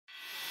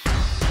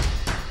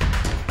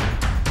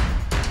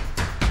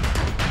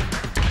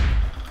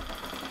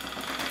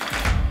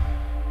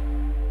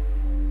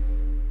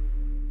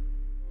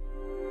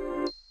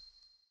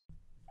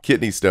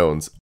kidney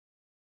stones,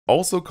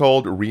 also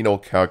called renal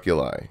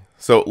calculi.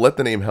 So let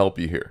the name help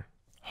you here.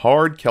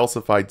 Hard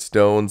calcified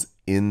stones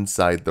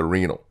inside the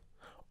renal,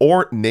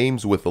 or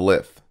names with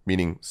lith,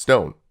 meaning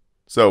stone.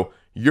 So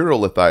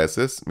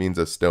urolithiasis means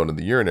a stone in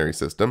the urinary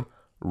system,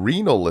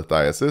 renal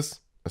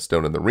lithiasis, a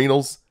stone in the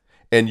renals,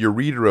 and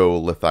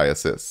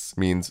ureterolithiasis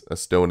means a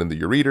stone in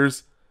the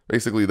ureters,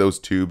 basically those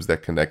tubes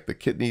that connect the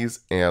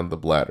kidneys and the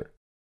bladder.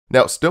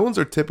 Now, stones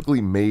are typically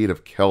made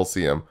of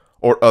calcium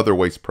or other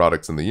waste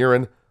products in the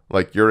urine,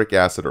 like uric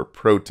acid or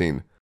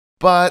protein,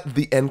 but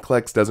the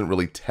NCLEX doesn't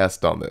really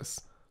test on this,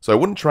 so I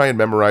wouldn't try and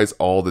memorize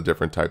all the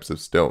different types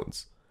of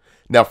stones.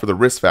 Now, for the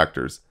risk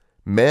factors,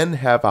 men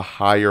have a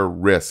higher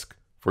risk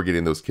for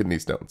getting those kidney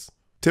stones,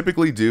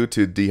 typically due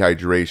to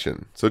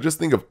dehydration. So just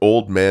think of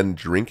old men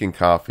drinking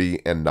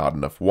coffee and not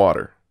enough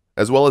water,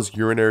 as well as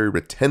urinary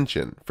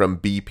retention from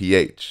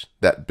BPH,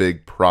 that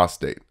big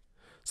prostate.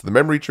 So the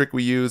memory trick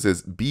we use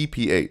is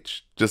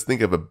BPH. Just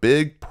think of a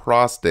big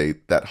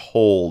prostate that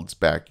holds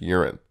back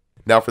urine.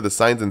 Now for the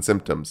signs and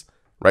symptoms,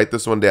 write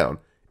this one down.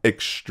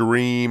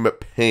 Extreme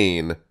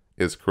pain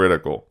is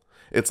critical.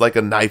 It's like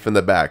a knife in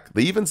the back.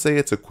 They even say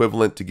it's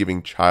equivalent to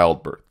giving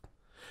childbirth.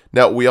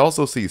 Now we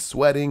also see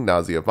sweating,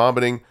 nausea,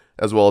 vomiting,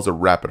 as well as a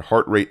rapid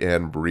heart rate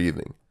and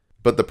breathing.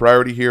 But the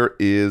priority here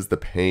is the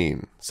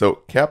pain.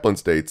 So Kaplan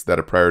states that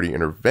a priority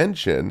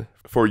intervention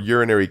for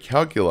urinary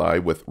calculi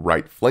with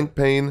right flank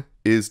pain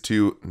is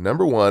to,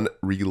 number 1,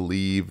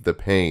 relieve the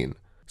pain.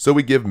 So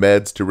we give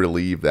meds to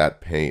relieve that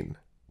pain.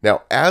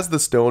 Now, as the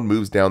stone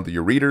moves down the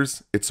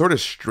ureters, it sort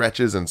of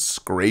stretches and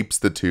scrapes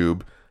the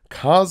tube,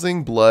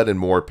 causing blood and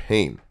more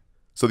pain.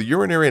 So the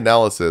urinary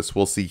analysis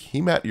will see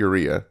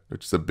hematuria,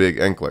 which is a big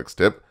NCLEX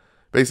tip,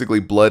 basically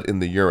blood in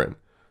the urine.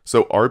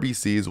 So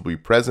RBCs will be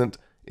present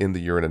in the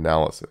urine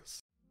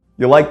analysis.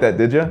 You like that,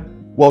 did you?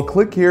 Well,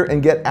 click here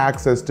and get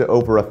access to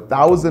over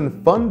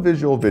 1,000 fun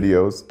visual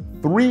videos,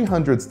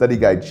 300 study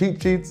guide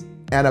cheat sheets,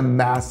 and a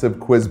massive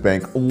quiz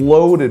bank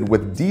loaded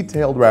with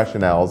detailed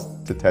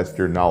rationales to test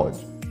your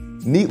knowledge,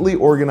 neatly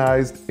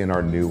organized in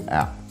our new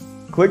app.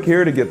 Click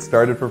here to get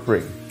started for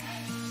free.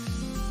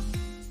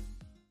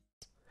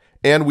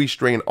 And we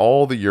strain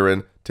all the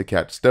urine to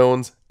catch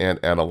stones and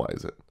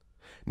analyze it.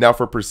 Now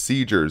for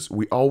procedures,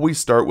 we always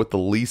start with the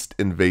least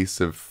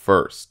invasive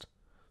first.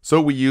 So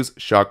we use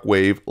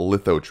shockwave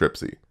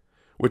lithotripsy,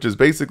 which is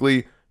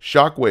basically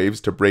shock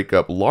waves to break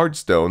up large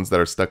stones that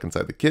are stuck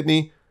inside the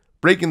kidney,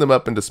 breaking them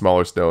up into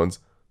smaller stones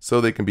so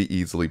they can be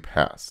easily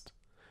passed.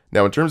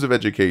 Now in terms of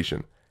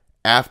education,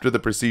 after the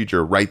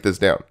procedure, write this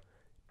down.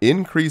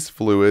 Increase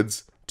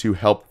fluids to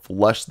help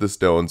flush the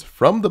stones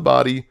from the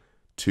body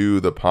to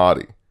the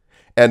potty.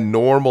 And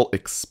normal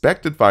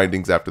expected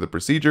findings after the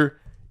procedure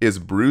is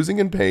bruising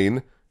and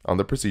pain on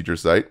the procedure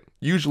site,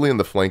 usually in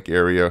the flank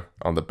area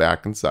on the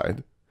back and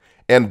side,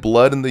 and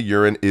blood in the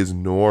urine is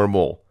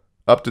normal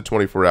up to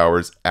 24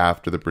 hours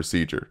after the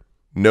procedure.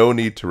 No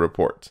need to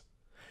report.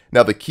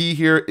 Now the key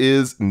here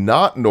is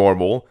not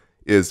normal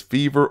is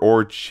fever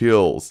or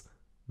chills.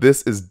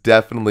 This is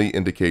definitely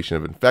indication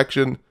of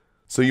infection,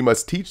 so you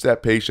must teach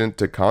that patient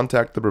to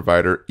contact the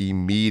provider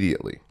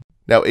immediately.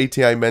 Now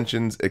ATI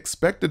mentions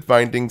expected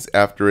findings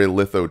after a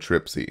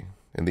lithotripsy.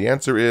 And the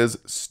answer is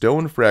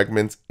stone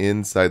fragments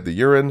inside the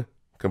urine,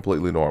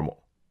 completely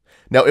normal.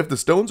 Now, if the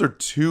stones are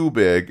too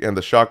big and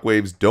the shock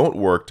waves don't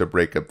work to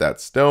break up that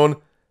stone,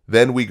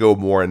 then we go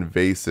more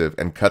invasive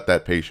and cut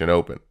that patient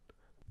open.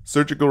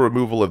 Surgical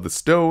removal of the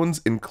stones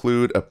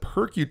include a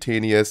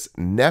percutaneous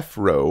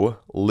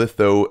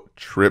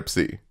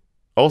nephrolithotripsy,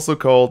 also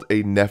called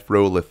a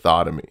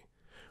nephrolithotomy.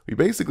 We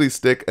basically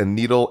stick a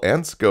needle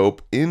and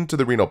scope into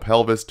the renal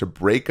pelvis to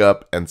break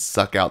up and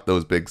suck out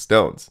those big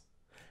stones.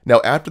 Now,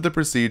 after the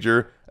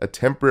procedure, a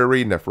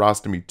temporary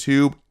nephrostomy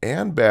tube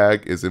and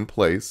bag is in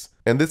place,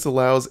 and this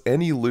allows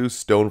any loose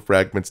stone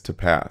fragments to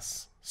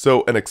pass.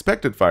 So an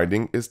expected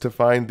finding is to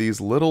find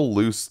these little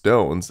loose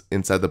stones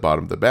inside the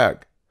bottom of the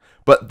bag.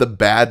 But the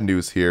bad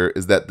news here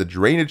is that the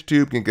drainage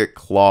tube can get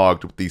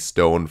clogged with these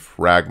stone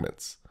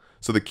fragments.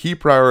 So the key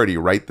priority,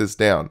 write this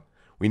down.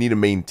 We need to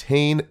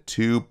maintain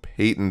tube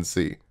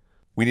patency.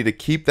 We need to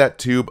keep that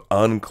tube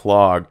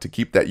unclogged to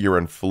keep that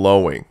urine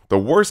flowing. The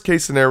worst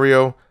case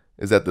scenario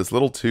is that this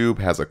little tube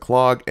has a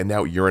clog and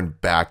now urine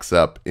backs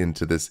up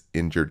into this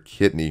injured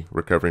kidney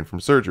recovering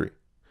from surgery.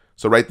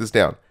 So write this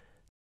down.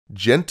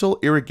 Gentle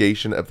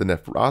irrigation of the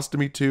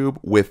nephrostomy tube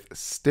with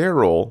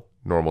sterile,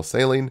 normal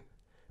saline,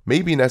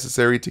 may be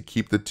necessary to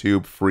keep the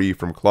tube free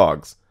from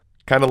clogs.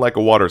 Kind of like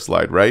a water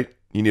slide, right?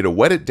 You need to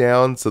wet it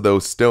down so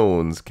those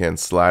stones can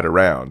slide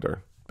around,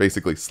 or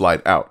basically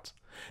slide out.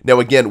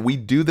 Now again, we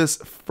do this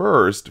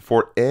first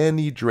for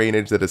any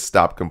drainage that is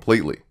stopped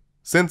completely,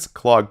 since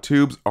clogged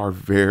tubes are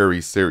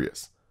very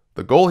serious.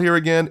 The goal here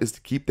again is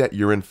to keep that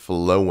urine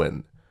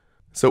flowing.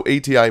 So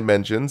ATI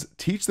mentions,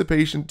 teach the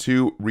patient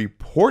to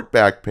report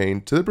back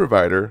pain to the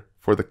provider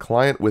for the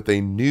client with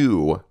a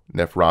new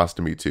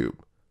nephrostomy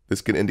tube.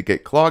 This can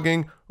indicate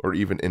clogging or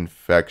even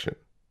infection.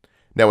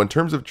 Now in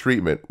terms of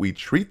treatment, we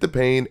treat the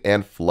pain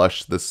and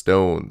flush the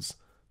stones.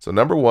 So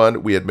number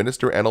 1, we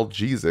administer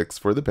analgesics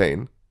for the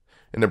pain.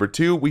 And number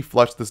 2, we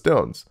flush the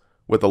stones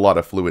with a lot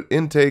of fluid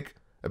intake,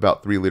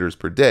 about 3 liters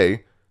per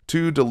day,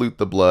 to dilute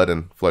the blood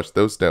and flush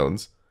those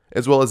stones,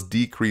 as well as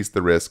decrease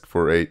the risk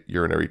for a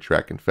urinary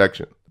tract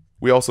infection.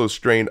 We also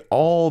strain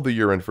all the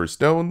urine for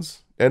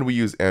stones, and we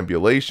use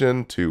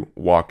ambulation to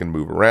walk and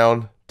move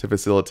around to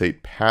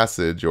facilitate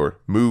passage or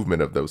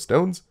movement of those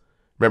stones.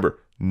 Remember,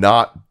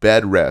 not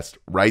bed rest.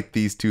 Write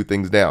these 2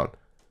 things down.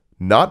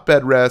 Not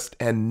bed rest,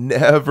 and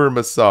never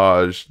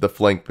massage the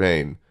flank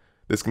pain.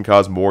 This can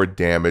cause more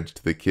damage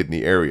to the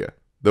kidney area.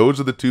 Those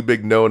are the 2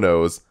 big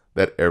no-nos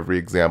that every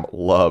exam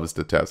loves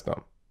to test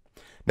on.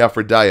 Now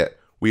for diet,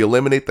 we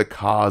eliminate the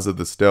cause of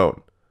the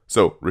stone.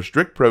 So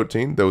restrict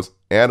protein, those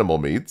animal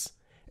meats,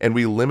 and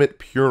we limit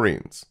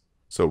purines.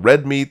 So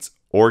red meats,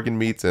 organ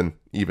meats, and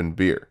even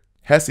beer.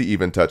 Hesse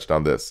even touched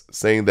on this,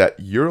 saying that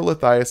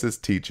urolithiasis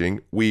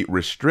teaching, we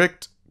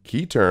restrict,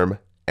 key term,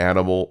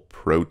 animal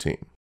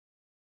protein.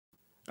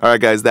 All right,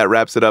 guys, that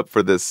wraps it up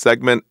for this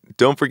segment.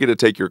 Don't forget to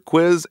take your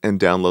quiz and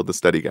download the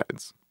study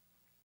guides.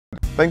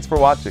 Thanks for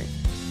watching.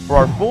 For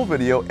our full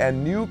video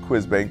and new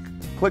quiz bank,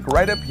 click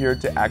right up here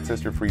to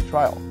access your free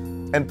trial.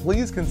 And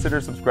please consider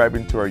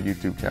subscribing to our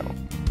YouTube channel.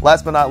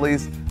 Last but not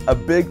least, a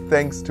big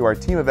thanks to our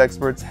team of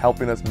experts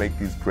helping us make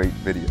these great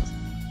videos.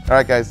 All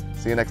right, guys,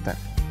 see you next time.